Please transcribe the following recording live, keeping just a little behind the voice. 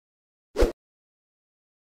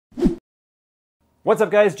What's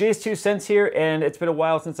up guys, Jayztwocents here, and it's been a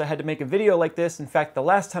while since I had to make a video like this. In fact, the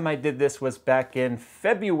last time I did this was back in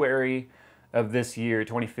February of this year,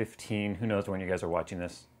 2015. Who knows when you guys are watching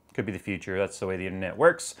this? Could be the future, that's the way the internet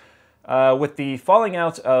works. With the falling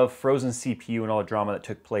out of Frozen CPU and all the drama that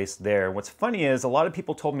took place there. What's funny is a lot of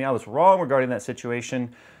people told me I was wrong regarding that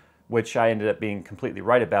situation, which I ended up being completely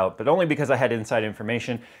right about, but only because I had inside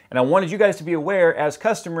information. And I wanted you guys to be aware as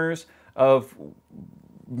customers of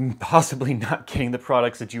possibly not getting the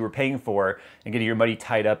products that you were paying for and getting your money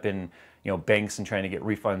tied up in banks and trying to get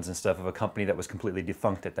refunds and stuff of a company that was completely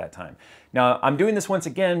defunct at that time. Now, I'm doing this once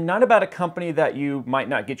again, not about a company that you might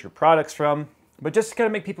not get your products from, but just to kind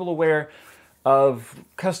of make people aware of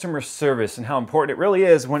customer service and how important it really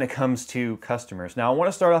is when it comes to customers. Now, I want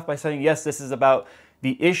to start off by saying, yes, this is about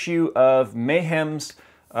the issue of Mayhems,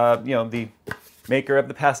 the maker of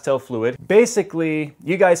the pastel fluid. Basically,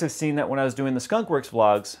 you guys have seen that when I was doing the Skunkworks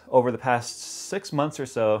vlogs over the past 6 months or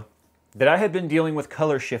so, that I had been dealing with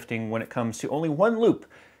color shifting when it comes to only one loop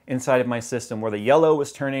inside of my system, where the yellow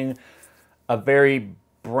was turning a very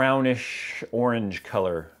brownish orange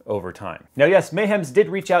color over time. Now yes, Mayhems did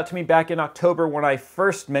reach out to me back in October when I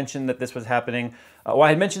first mentioned that this was happening. I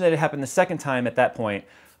had mentioned that it happened the second time at that point.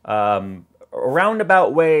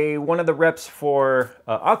 Roundabout way, one of the reps for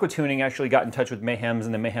aqua tuning actually got in touch with Mayhems,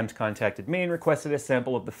 and then Mayhems contacted me and requested a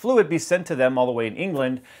sample of the fluid be sent to them all the way in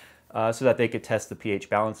England so that they could test the pH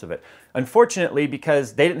balance of it. Unfortunately,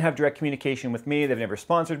 because they didn't have direct communication with me, they've never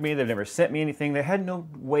sponsored me, they've never sent me anything, they had no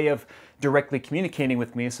way of directly communicating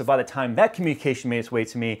with me, so by the time that communication made its way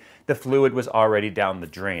to me, the fluid was already down the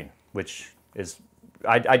drain, which is,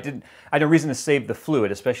 I had no reason to save the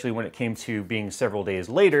fluid, especially when it came to being several days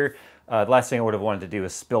later. The last thing I would have wanted to do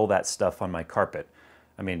is spill that stuff on my carpet.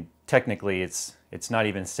 I mean, technically it's not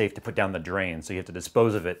even safe to put down the drain, so you have to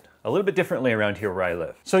dispose of it a little bit differently around here where I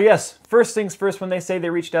live. So yes, first things first, when they say they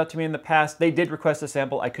reached out to me in the past, they did request a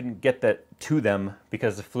sample. I couldn't get that to them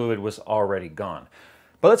because the fluid was already gone.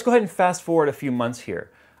 But let's go ahead and fast forward a few months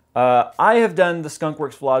here. I have done the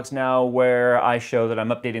Skunkworks vlogs now where I show that I'm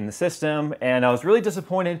updating the system, and I was really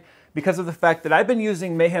disappointed because of the fact that I've been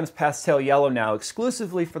using Mayhem's Pastel Yellow now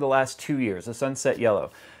exclusively for the last 2 years, the Sunset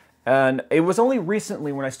Yellow. And it was only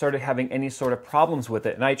recently when I started having any sort of problems with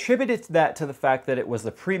it, and I attributed that to the fact that it was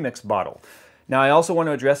the premix bottle. Now, I also want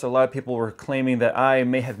to address a lot of people were claiming that I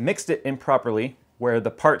may have mixed it improperly, where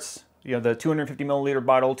the parts, the 250 milliliter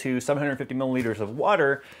bottle to 750 milliliters of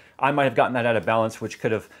water, I might have gotten that out of balance, which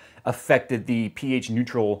could have affected the pH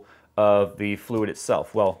neutral of the fluid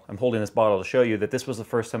itself. Well, I'm holding this bottle to show you that this was the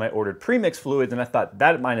first time I ordered premix fluids, and I thought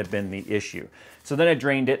that might have been the issue. So then I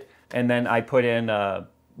drained it, and then I put in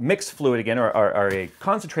mixed fluid again, or a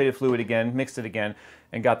concentrated fluid again, mixed it again,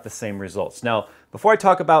 and got the same results. Now, before I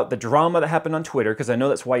talk about the drama that happened on Twitter, because I know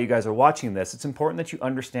that's why you guys are watching this, it's important that you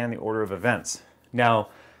understand the order of events. Now,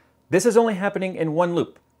 this is only happening in one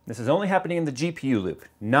loop. This is only happening in the GPU loop,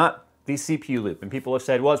 not the CPU loop. And people have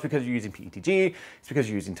said, well, it's because you're using PETG, it's because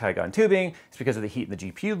you're using Tygon tubing, it's because of the heat in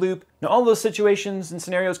the GPU loop. Now, all those situations and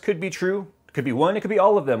scenarios could be true. It could be one, it could be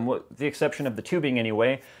all of them, with the exception of the tubing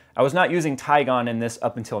anyway. I was not using Tygon in this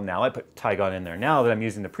up until now. I put Tygon in there now that I'm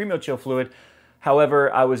using the PrimoChill fluid.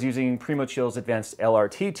 However, I was using PrimoChill's advanced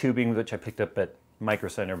LRT tubing, which I picked up at Micro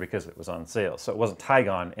Center because it was on sale. So it wasn't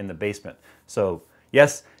Tygon in the basement. So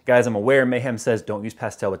yes, guys, I'm aware Mayhem says don't use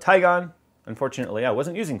Pastel with Tygon. Unfortunately, I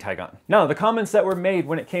wasn't using Tygon. Now, the comments that were made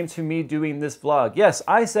when it came to me doing this vlog. Yes,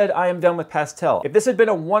 I said I am done with Pastel. If this had been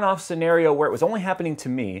a one-off scenario where it was only happening to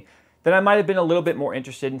me, then I might have been a little bit more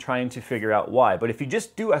interested in trying to figure out why. But if you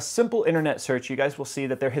just do a simple internet search, you guys will see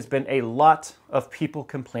that there has been a lot of people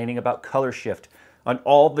complaining about color shift on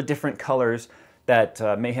all the different colors that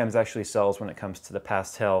Mayhems actually sells when it comes to the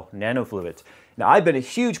pastel nanofluids. Now, I've been a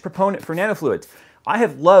huge proponent for nanofluids. I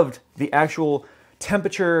have loved the actual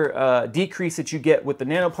temperature decrease that you get with the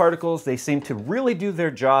nanoparticles. They seem to really do their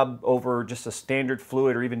job over just a standard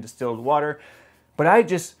fluid or even distilled water. But I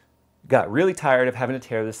just got really tired of having to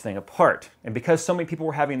tear this thing apart. And because so many people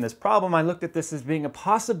were having this problem, I looked at this as being a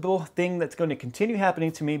possible thing that's going to continue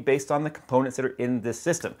happening to me based on the components that are in this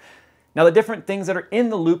system. Now, the different things that are in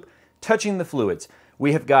the loop touching the fluids.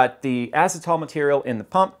 We have got the acetal material in the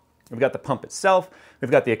pump, we've got the pump itself, we've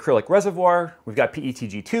got the acrylic reservoir, we've got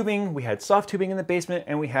PETG tubing, we had soft tubing in the basement,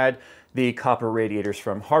 and we had the copper radiators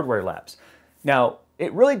from Hardware Labs. Now,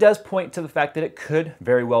 it really does point to the fact that it could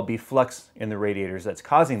very well be flux in the radiators that's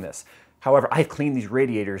causing this. However, I've cleaned these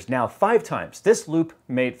radiators now 5 times. This loop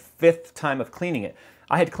made 5th time of cleaning it.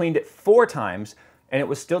 I had cleaned it 4 times, and it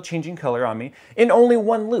was still changing color on me in only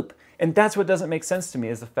one loop. And that's what doesn't make sense to me,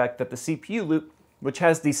 is the fact that the CPU loop, which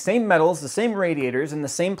has the same metals, the same radiators, and the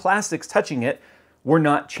same plastics touching it, were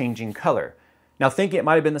not changing color. Now, thinking it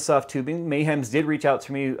might have been the soft tubing, Mayhems did reach out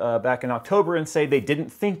to me back in October and say they didn't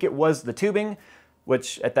think it was the tubing,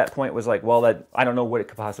 which at that point was like, well, I don't know what it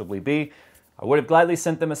could possibly be. I would have gladly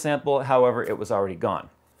sent them a sample, however, it was already gone.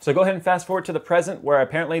 So go ahead and fast forward to the present, where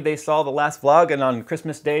apparently they saw the last vlog and on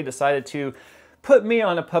Christmas Day decided to put me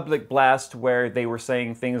on a public blast where they were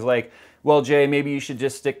saying things like, well, Jay, maybe you should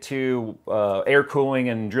just stick to air cooling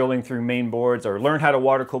and drilling through main boards, or learn how to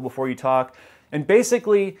water cool before you talk, and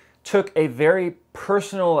basically took a very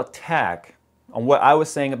personal attack on what I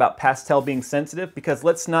was saying about Pastel being sensitive, because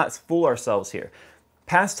let's not fool ourselves here.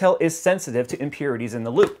 Pastel is sensitive to impurities in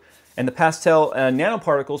the loop, and the Pastel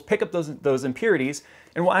nanoparticles pick up those impurities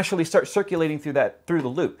and will actually start circulating through the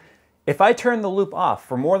loop. If I turn the loop off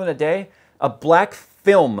for more than a day, a black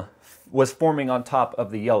film was forming on top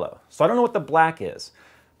of the yellow. So I don't know what the black is.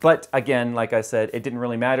 But again, like I said, it didn't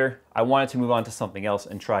really matter. I wanted to move on to something else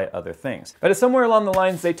and try other things. But somewhere along the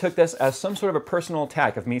lines, they took this as some sort of a personal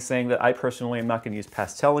attack of me saying that I personally am not going to use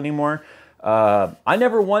Pastel anymore. I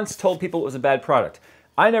never once told people it was a bad product.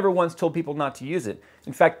 I never once told people not to use it.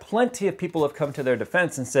 In fact, plenty of people have come to their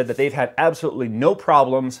defense and said that they've had absolutely no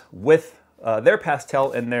problems with their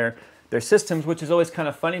Pastel and their systems, which is always kind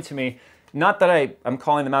of funny to me. Not that I'm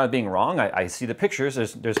calling them out of being wrong. I see the pictures.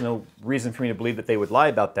 There's no reason for me to believe that they would lie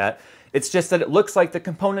about that. It's just that it looks like the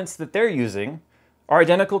components that they're using are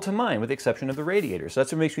identical to mine, with the exception of the radiators. So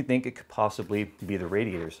that's what makes me think it could possibly be the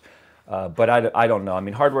radiators. But I don't know. I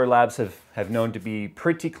mean, hardware labs have known to be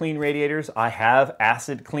pretty clean radiators. I have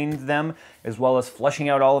acid cleaned them, as well as flushing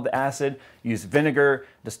out all of the acid, used vinegar,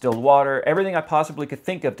 distilled water, everything I possibly could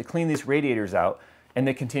think of to clean these radiators out, and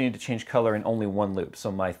they continue to change color in only one loop.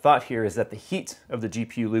 So my thought here is that the heat of the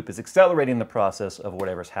GPU loop is accelerating the process of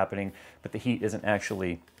whatever's happening, but the heat isn't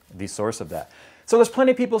actually the source of that. So there's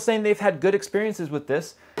plenty of people saying they've had good experiences with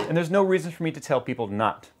this, and there's no reason for me to tell people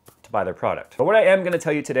not to buy their product. But what I am going to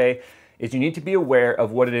tell you today is you need to be aware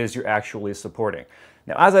of what it is you're actually supporting.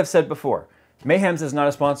 Now, as I've said before, Mayhems is not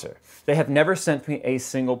a sponsor. They have never sent me a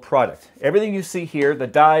single product. Everything you see here, the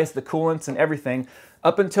dyes, the coolants, and everything,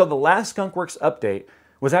 up until the last Skunkworks update,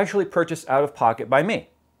 was actually purchased out of pocket by me,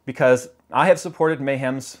 because I have supported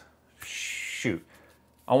Mayhems, shoot,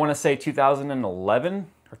 I want to say 2011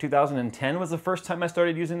 or 2010 was the first time I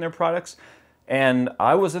started using their products, and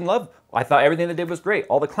I was in love. I thought everything they did was great.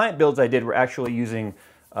 All the client builds I did were actually using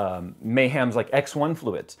Mayhems like X1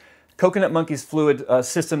 fluids. Coconut Monkey's fluid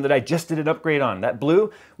system that I just did an upgrade on, that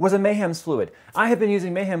blue, was a Mayhems fluid. I have been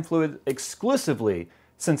using Mayhem fluid exclusively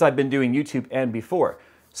since I've been doing YouTube and before.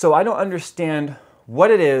 So I don't understand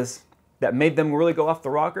what it is that made them really go off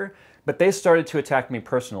the rocker, but they started to attack me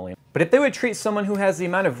personally. But if they would treat someone who has the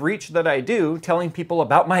amount of reach that I do, telling people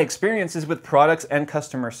about my experiences with products and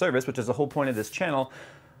customer service, which is the whole point of this channel,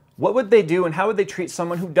 what would they do and how would they treat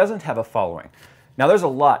someone who doesn't have a following? Now there's a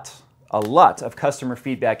lot of customer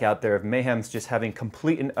feedback out there of Mayhems just having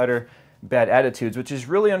complete and utter bad attitudes, which is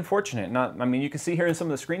really unfortunate. I mean, you can see here in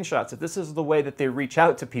some of the screenshots that this is the way that they reach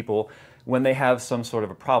out to people when they have some sort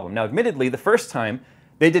of a problem. Now, admittedly, the first time,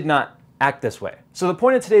 they did not act this way. So the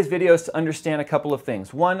point of today's video is to understand a couple of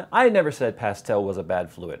things. One, I never said Pastel was a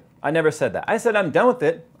bad fluid. I never said that. I said I'm done with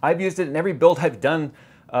it. I've used it in every build I've done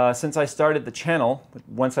since I started the channel,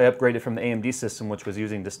 once I upgraded from the AMD system, which was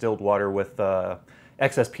using distilled water with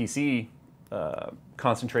XSPC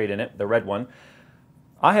concentrate in it, the red one.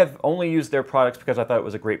 I have only used their products because I thought it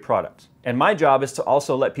was a great product. And my job is to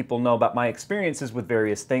also let people know about my experiences with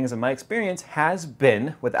various things, and my experience has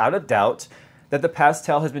been, without a doubt, that the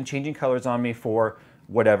Pastel has been changing colors on me for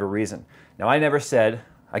whatever reason. Now, I never said,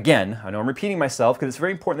 again, I know I'm repeating myself because it's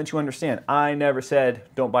very important that you understand, I never said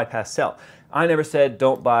don't buy Pastel. I never said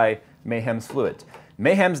don't buy Mayhems fluids.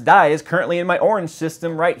 Mayhems dye is currently in my orange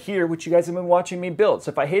system right here, which you guys have been watching me build.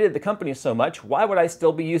 So if I hated the company so much, why would I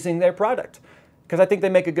still be using their product? Because I think they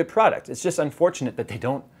make a good product. It's just unfortunate that they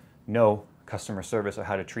don't know customer service or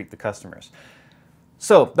how to treat the customers.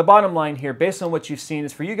 So the bottom line here, based on what you've seen,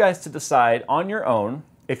 is for you guys to decide on your own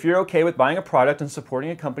if you're okay with buying a product and supporting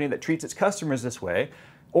a company that treats its customers this way,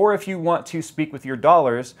 or if you want to speak with your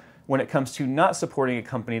dollars when it comes to not supporting a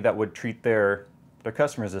company that would treat their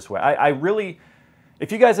customers this way. I really,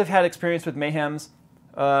 if you guys have had experience with Mayhems,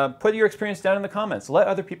 put your experience down in the comments. Let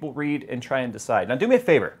other people read and try and decide. Now do me a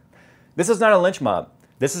favor. This is not a lynch mob.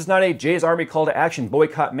 This is not a Jay's Army call to action,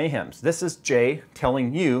 boycott Mayhems. This is Jay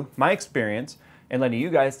telling you my experience and letting you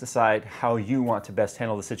guys decide how you want to best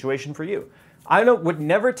handle the situation for you. I would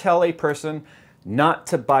never tell a person not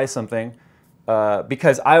to buy something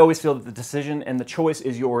because I always feel that the decision and the choice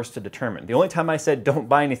is yours to determine. The only time I said don't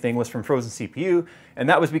buy anything was from Frozen CPU, and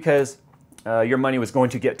that was because your money was going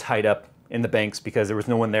to get tied up in the banks because there was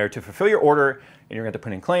no one there to fulfill your order, and you're going to have to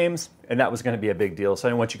put in claims, and that was going to be a big deal. So I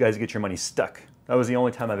didn't want you guys to get your money stuck. That was the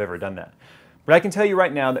only time I've ever done that. But I can tell you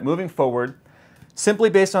right now that moving forward, simply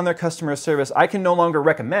based on their customer service, I can no longer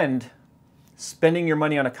recommend spending your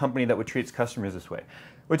money on a company that would treat its customers this way,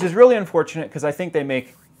 which is really unfortunate because I think they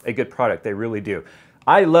make a good product. They really do.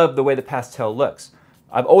 I love the way the Pastel looks.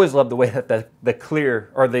 I've always loved the way that the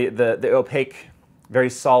clear, or the opaque, very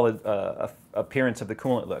solid appearance of the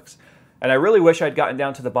coolant looks. And I really wish I'd gotten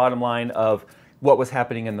down to the bottom line of what was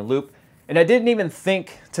happening in the loop. And I didn't even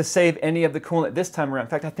think to save any of the coolant this time around. In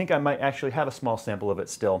fact, I think I might actually have a small sample of it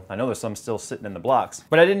still. I know there's some still sitting in the blocks.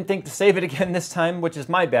 But I didn't think to save it again this time, which is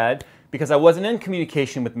my bad, because I wasn't in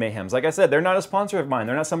communication with Mayhems. Like I said, they're not a sponsor of mine.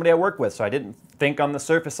 They're not somebody I work with, so I didn't think on the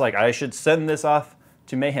surface like I should send this off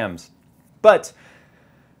to Mayhems. But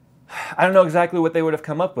I don't know exactly what they would have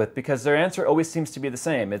come up with, because their answer always seems to be the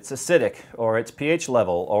same. It's acidic, or it's pH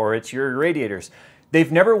level, or it's your radiators.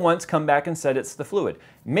 They've never once come back and said it's the fluid.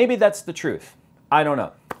 Maybe that's the truth. I don't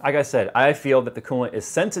know. Like I said, I feel that the coolant is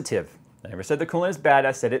sensitive. I never said the coolant is bad.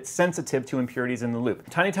 I said it's sensitive to impurities in the loop.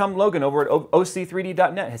 Tiny Tom Logan over at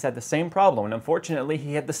OC3D.net has had the same problem, and unfortunately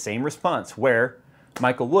he had the same response, where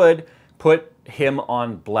Michael Wood put him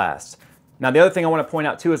on blast. Now, the other thing I want to point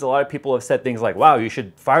out too is a lot of people have said things like, wow, you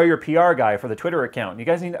should fire your PR guy for the Twitter account. You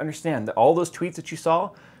guys need to understand that all those tweets that you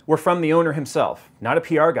saw were from the owner himself, not a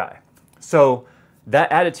PR guy. So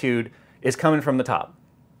that attitude is coming from the top.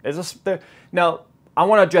 Now, I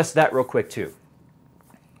want to address that real quick too.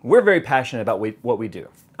 We're very passionate about what we do.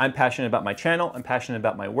 I'm passionate about my channel. I'm passionate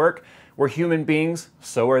about my work. We're human beings,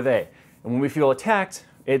 so are they. And when we feel attacked,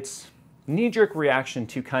 it's knee-jerk reaction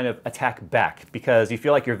to kind of attack back, because you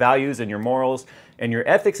feel like your values and your morals and your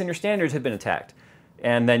ethics and your standards have been attacked.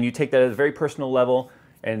 And then you take that at a very personal level,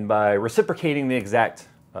 and by reciprocating the exact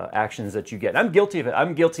actions that you get. I'm guilty of it.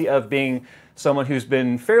 I'm guilty of being someone who's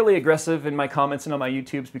been fairly aggressive in my comments and on my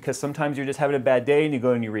YouTubes, because sometimes you're just having a bad day and you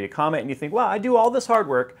go and you read a comment and you think, wow, I do all this hard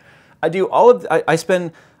work. I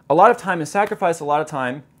spend a lot of time and sacrifice a lot of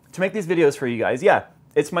time to make these videos for you guys. Yeah,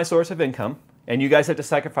 it's my source of income, and you guys have to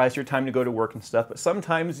sacrifice your time to go to work and stuff. But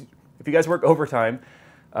sometimes, if you guys work overtime,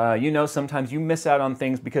 you know, sometimes you miss out on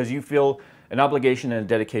things because you feel an obligation and a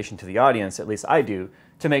dedication to the audience, at least I do,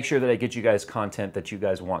 to make sure that I get you guys content that you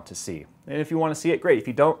guys want to see. And if you want to see it, great. If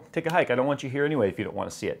you don't, take a hike. I don't want you here anyway if you don't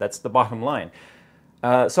want to see it. That's the bottom line.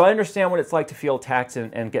 So I understand what it's like to feel attacked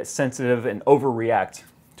and get sensitive and overreact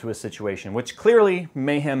to a situation, which clearly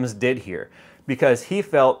Mayhems did here, because he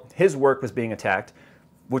felt his work was being attacked,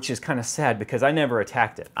 which is kind of sad because I never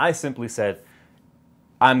attacked it. I simply said,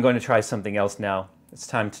 I'm going to try something else now. It's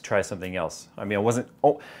time to try something else. I mean,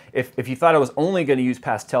 if you thought I was only going to use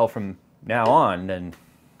Pastel from now on, then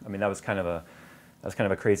I mean, that was kind of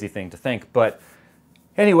a crazy thing to think. But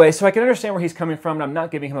anyway, so I can understand where he's coming from, and I'm not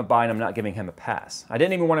giving him a buy and I'm not giving him a pass. I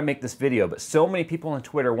didn't even want to make this video, but so many people on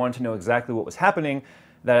Twitter wanted to know exactly what was happening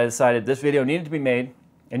that I decided this video needed to be made,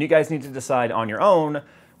 and you guys need to decide on your own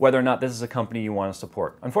whether or not this is a company you want to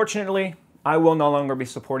support. Unfortunately, I will no longer be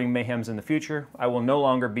supporting Mayhems in the future. I will no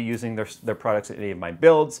longer be using their products in any of my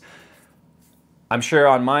builds. I'm sure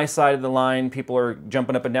on my side of the line, people are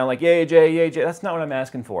jumping up and down like, yay, Jay, yay, Jay. That's not what I'm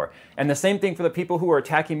asking for. And the same thing for the people who are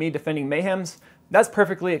attacking me defending Mayhems. That's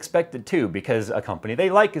perfectly expected too, because a company they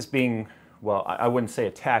like is being, well, I wouldn't say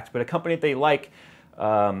attacked, but a company they like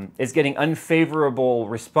is getting unfavorable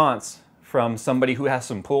response from somebody who has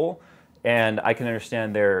some pull. And I can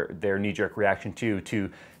understand their knee-jerk reaction to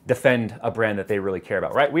defend a brand that they really care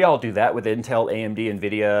about, right? We all do that with Intel, AMD,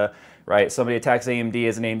 NVIDIA, right? Somebody attacks AMD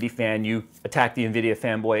as an AMD fan, you attack the NVIDIA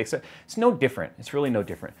fanboy, etc. It's no different. It's really no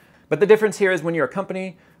different. But the difference here is when you're a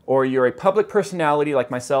company or you're a public personality like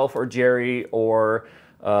myself or Jerry or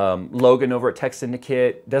Logan over at Tech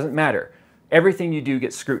Syndicate, doesn't matter. Everything you do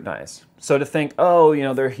gets scrutinized. So to think, oh, you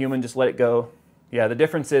know, they're human, just let it go. Yeah, the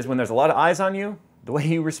difference is when there's a lot of eyes on you, the way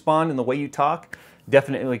you respond and the way you talk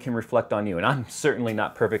definitely can reflect on you. And I'm certainly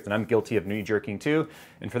not perfect, and I'm guilty of knee-jerking too.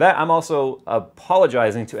 And for that, I'm also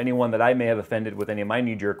apologizing to anyone that I may have offended with any of my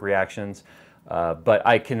knee-jerk reactions. But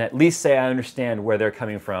I can at least say I understand where they're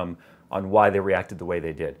coming from on why they reacted the way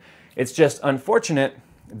they did. It's just unfortunate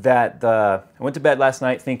that I went to bed last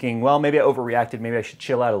night thinking, well, maybe I overreacted, maybe I should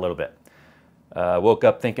chill out a little bit. Woke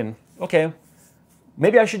up thinking, okay,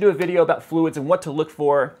 maybe I should do a video about fluids and what to look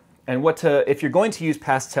for, and if you're going to use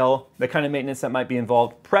Pastel, the kind of maintenance that might be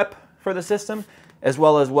involved, prep for the system, as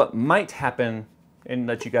well as what might happen, and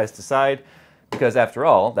let you guys decide, because after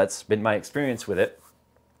all, that's been my experience with it.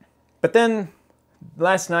 But then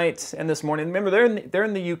last night and this morning, remember they're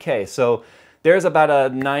in the UK, so there's about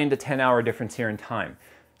a 9 to 10 hour difference here in time.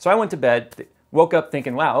 So I went to bed, woke up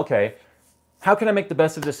thinking, wow, okay, how can I make the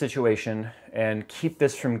best of this situation and keep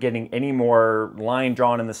this from getting any more line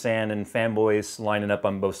drawn in the sand and fanboys lining up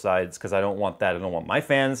on both sides? Because I don't want that. I don't want my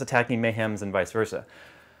fans attacking Mayhems and vice versa.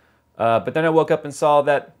 But then I woke up and saw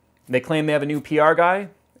that they claim they have a new PR guy,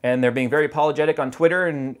 and they're being very apologetic on Twitter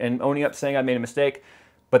and owning up, saying I made a mistake.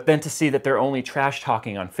 But then to see that they're only trash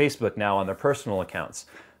talking on Facebook now on their personal accounts.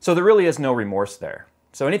 So there really is no remorse there.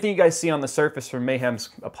 So anything you guys see on the surface from Mayhems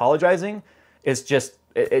apologizing is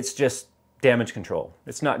it's just damage control.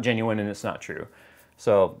 It's not genuine and it's not true.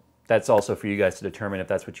 So that's also for you guys to determine if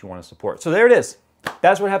that's what you want to support. So there it is.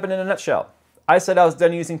 That's what happened in a nutshell. I said I was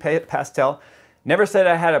done using Pastel. Never said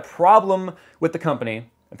I had a problem with the company.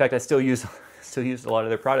 In fact, I still use a lot of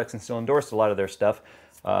their products and still endorsed a lot of their stuff.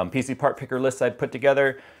 PC part picker lists I'd put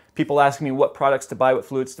together. People asking me what products to buy, what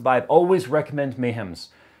fluids to buy. I've always recommend Mayhems.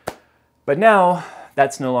 But now,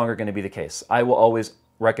 that's no longer going to be the case. I will always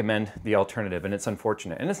recommend the alternative, and it's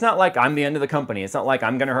unfortunate. And it's not like I'm the end of the company. It's not like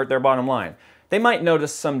I'm going to hurt their bottom line. They might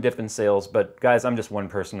notice some dip in sales, but guys, I'm just one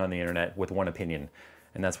person on the internet with one opinion,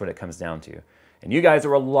 and that's what it comes down to. And you guys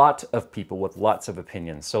are a lot of people with lots of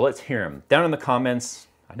opinions, so let's hear them. Down in the comments,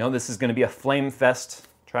 I know this is going to be a flame fest.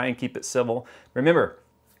 Try and keep it civil. Remember,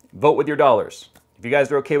 vote with your dollars. If you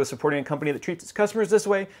guys are okay with supporting a company that treats its customers this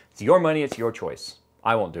way, it's your money, it's your choice.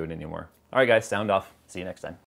 I won't do it anymore. All right, guys, sound off. See you next time.